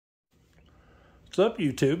What's up,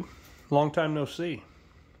 YouTube? Long time no see.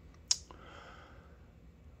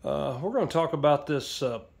 We're going to talk about this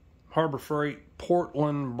Harbor Freight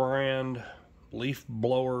Portland brand leaf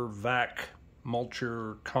blower vac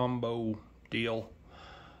mulcher combo deal.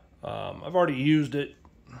 I've already used it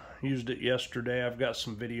yesterday. I've got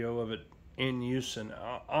some video of it in use, and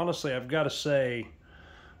honestly, I've got to say,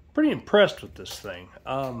 pretty impressed with this thing.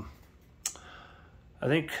 I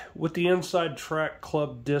think with the Inside Track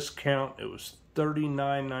Club discount, it was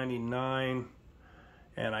 $39.99,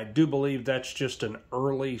 and I do believe that's just an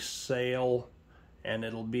early sale, and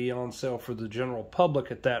it'll be on sale for the general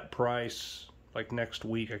public at that price like next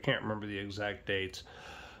week. I can't remember the exact dates,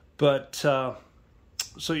 but so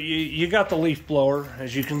you got the leaf blower,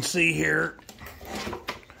 as you can see here,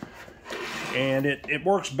 and it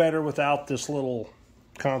works better without this little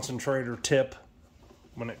concentrator tip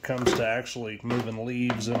when it comes to actually moving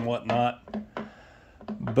leaves and whatnot.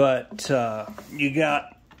 But you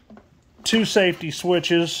got two safety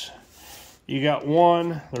switches. You got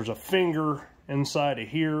one, there's a finger inside of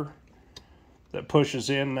here that pushes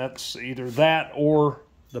in. That's either that or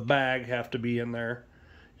the bag have to be in there.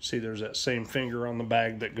 See, there's that same finger on the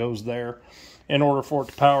bag that goes there in order for it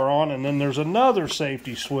to power on. And then there's another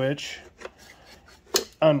safety switch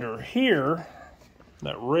under here,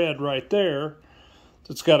 that red right there,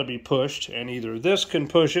 that's got to be pushed. And either this can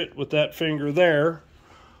push it with that finger there,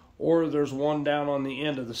 or there's one down on the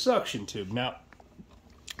end of the suction tube. Now,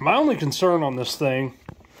 my only concern on this thing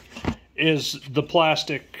is the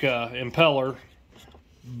plastic impeller,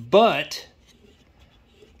 but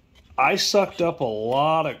I sucked up a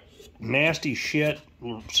lot of nasty shit,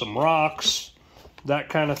 some rocks, that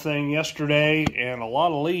kind of thing yesterday, and a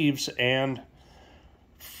lot of leaves, and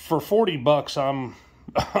for 40 bucks, I'm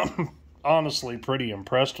honestly pretty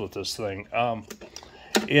impressed with this thing.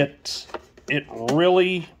 It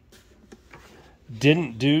really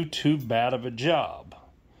didn't do too bad of a job.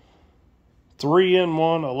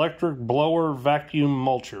 3-in-1 electric blower vacuum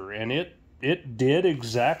mulcher, and it did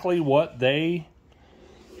exactly what they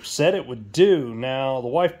said it would do. Now, the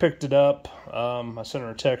wife picked it up. I sent her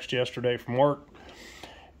a text yesterday from work,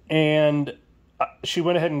 and she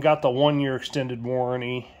went ahead and got the 1-year extended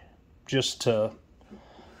warranty just to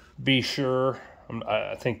be sure.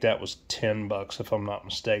 I think that was 10 bucks if I'm not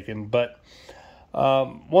mistaken. But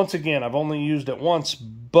once again, I've only used it once,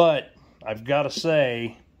 but I've got to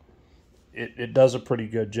say it does a pretty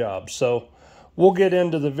good job. So we'll get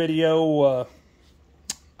into the video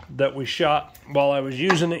that we shot while I was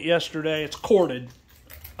using it yesterday. It's corded,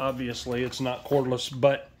 obviously. It's not cordless,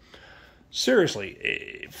 but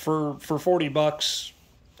seriously, for 40 bucks,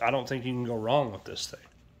 I don't think you can go wrong with this thing.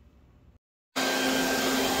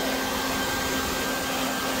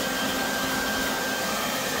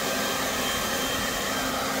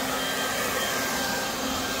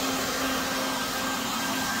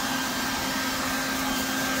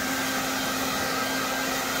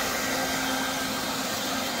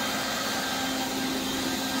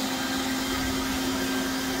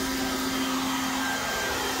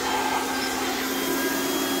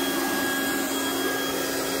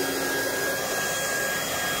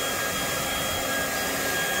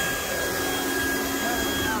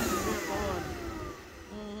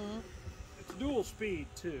 Dual speed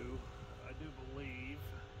too, I do believe.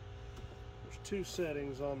 There's two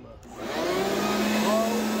settings on the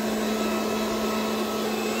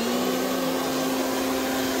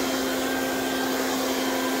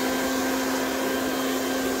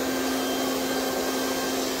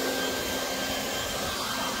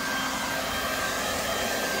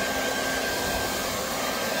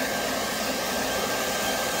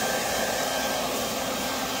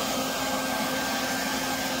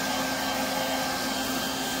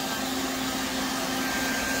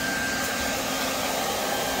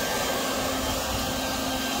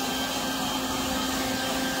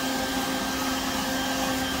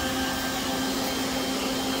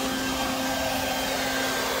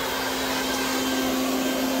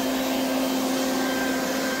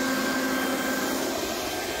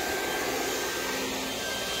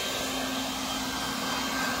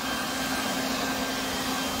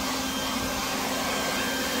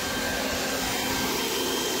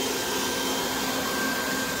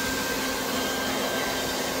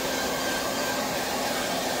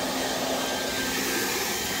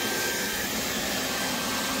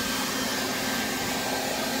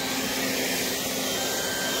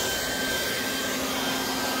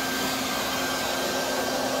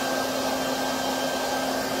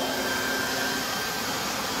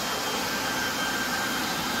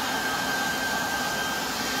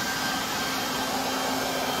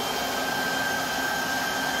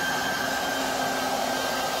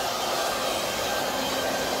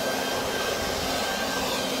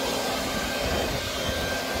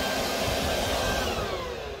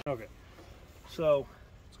So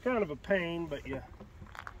it's kind of a pain, but you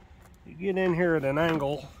get in here at an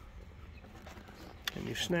angle and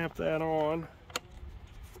you snap that on,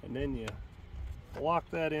 and then you lock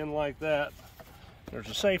that in like that. There's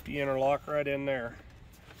a safety interlock right in there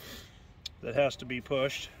that has to be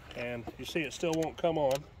pushed, and you see it still won't come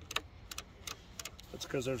on. That's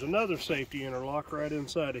because there's another safety interlock right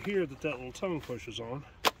inside of here that little tongue pushes on.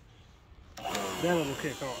 Then it'll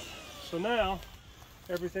kick on. So now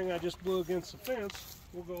everything I just blew against the fence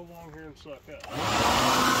will go along here and suck up.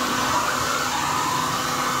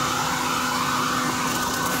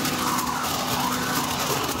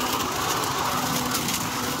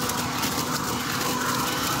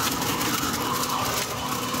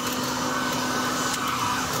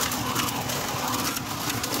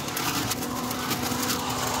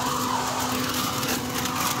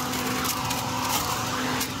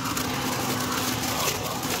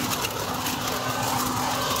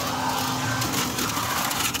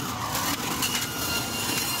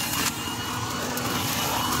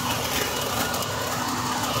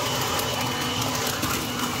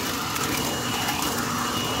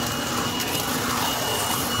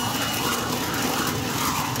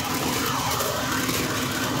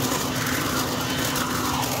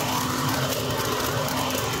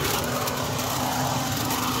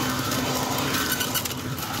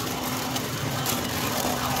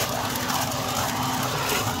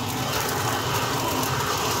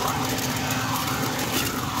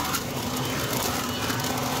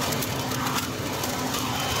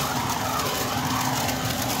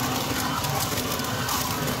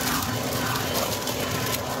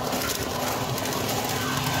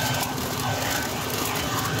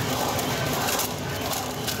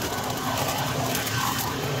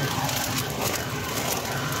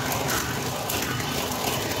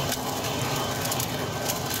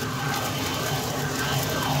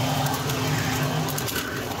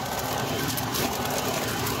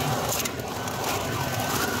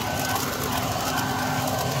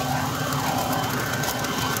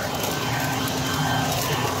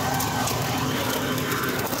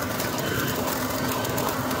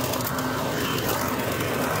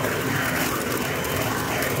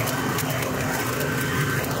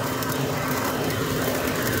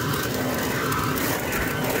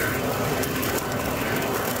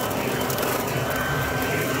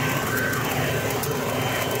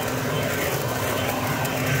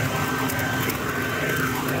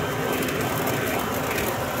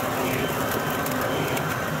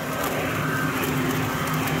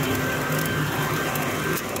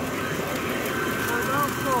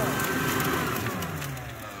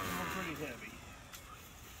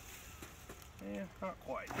 Not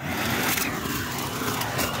quite.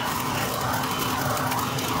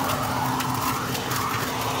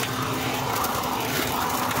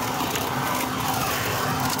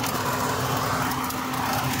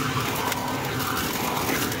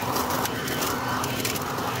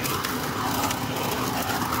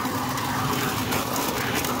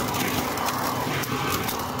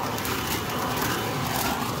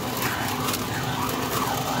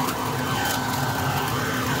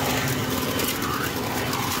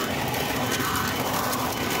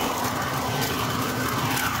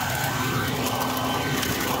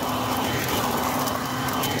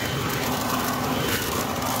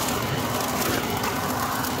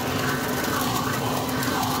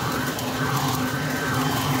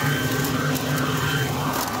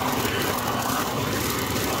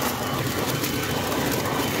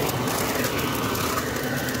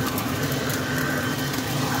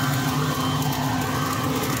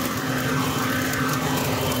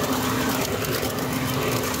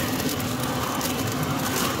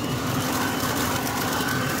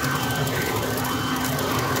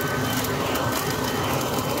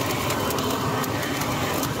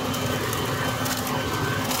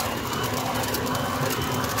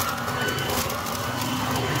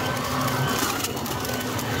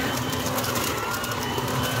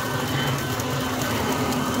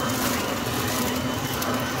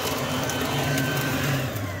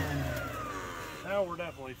 We're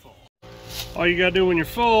definitely full. All you gotta do when you're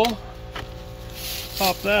full,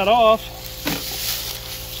 pop that off.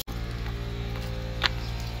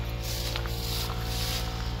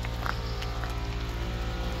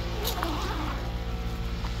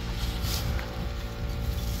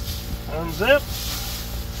 Unzip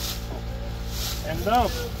and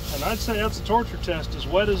dump. And I'd say that's a torture test, as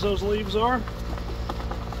wet as those leaves are.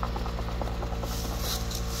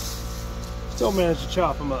 Still managed to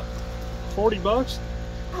chop them up. 40 bucks?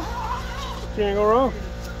 Can't go wrong.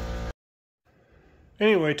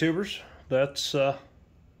 Anyway, tubers, that's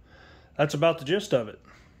about the gist of it.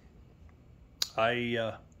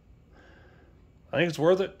 I think it's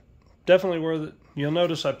worth it. Definitely worth it. You'll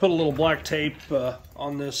notice I put a little black tape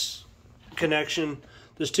on this connection.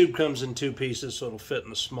 This tube comes in 2 pieces, so it'll fit in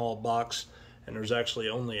the small box. And there's actually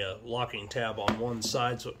only a locking tab on one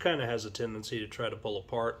side, so it kind of has a tendency to try to pull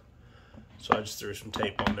apart. So I just threw some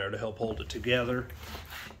tape on there to help hold it together.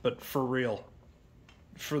 But for real,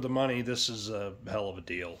 for the money, this is a hell of a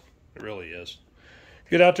deal. It really is.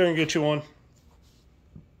 Get out there and get you one.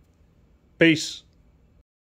 Peace.